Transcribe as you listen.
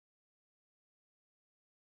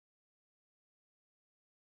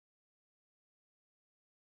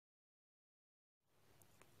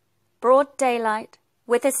Broad daylight,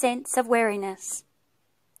 with a sense of weariness.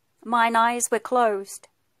 Mine eyes were closed,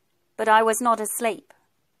 but I was not asleep.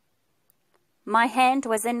 My hand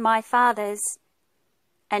was in my Father's,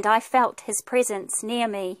 and I felt his presence near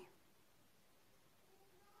me.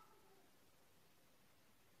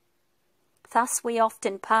 Thus we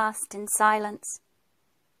often passed in silence,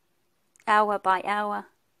 hour by hour.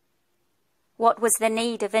 What was the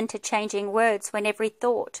need of interchanging words when every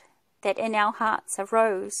thought that in our hearts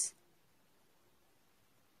arose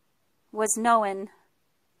was known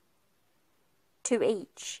to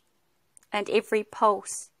each, and every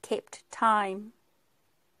pulse kept time.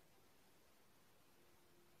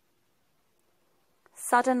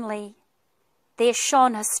 Suddenly there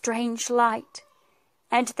shone a strange light,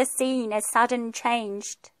 and the scene as sudden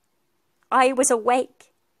changed. I was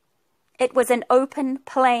awake. It was an open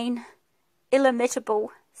plain,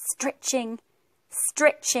 illimitable, stretching,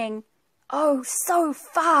 oh, so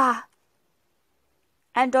far!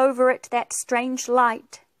 And over it that strange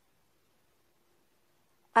light,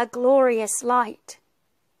 a glorious light,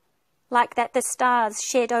 like that the stars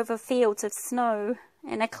shed over fields of snow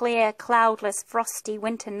in a clear, cloudless, frosty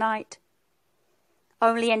winter night,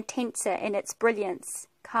 only intenser in its brilliance,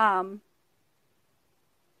 calm.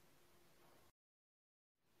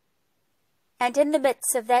 And in the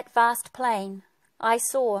midst of that vast plain, I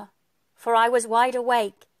saw, for I was wide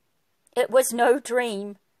awake, it was no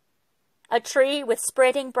dream, a tree with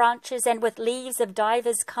spreading branches and with leaves of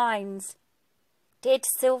divers kinds, dead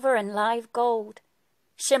silver and live gold,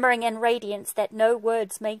 shimmering in radiance that no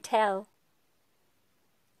words may tell.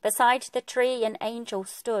 Beside the tree an angel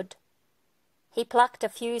stood. He plucked a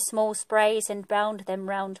few small sprays and bound them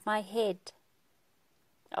round my head.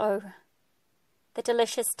 Oh, the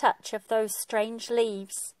delicious touch of those strange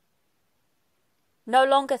leaves! No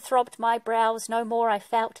longer throbbed my brows, no more I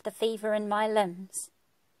felt the fever in my limbs.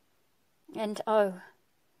 And oh,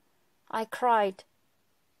 I cried,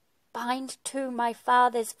 bind to my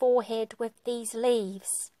Father's forehead with these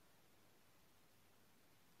leaves.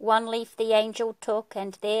 One leaf the angel took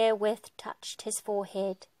and therewith touched his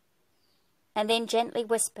forehead, and then gently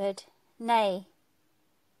whispered, nay,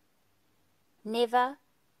 never,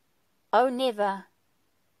 oh never,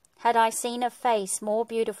 had I seen a face more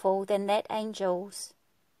beautiful than that angel's,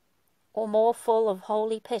 or more full of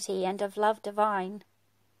holy pity and of love divine.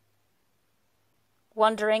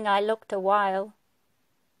 Wondering I looked a while,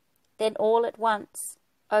 then all at once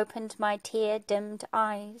opened my tear-dimmed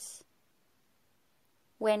eyes,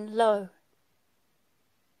 when lo,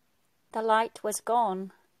 the light was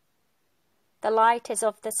gone, the light as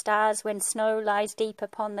of the stars when snow lies deep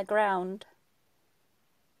upon the ground.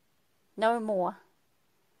 No more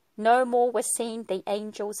was seen the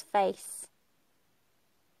angel's face.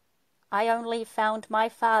 I only found my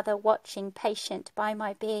Father watching patient by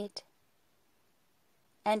my bed,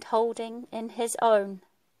 and holding in his own,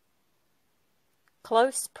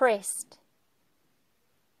 close pressed,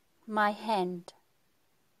 my hand.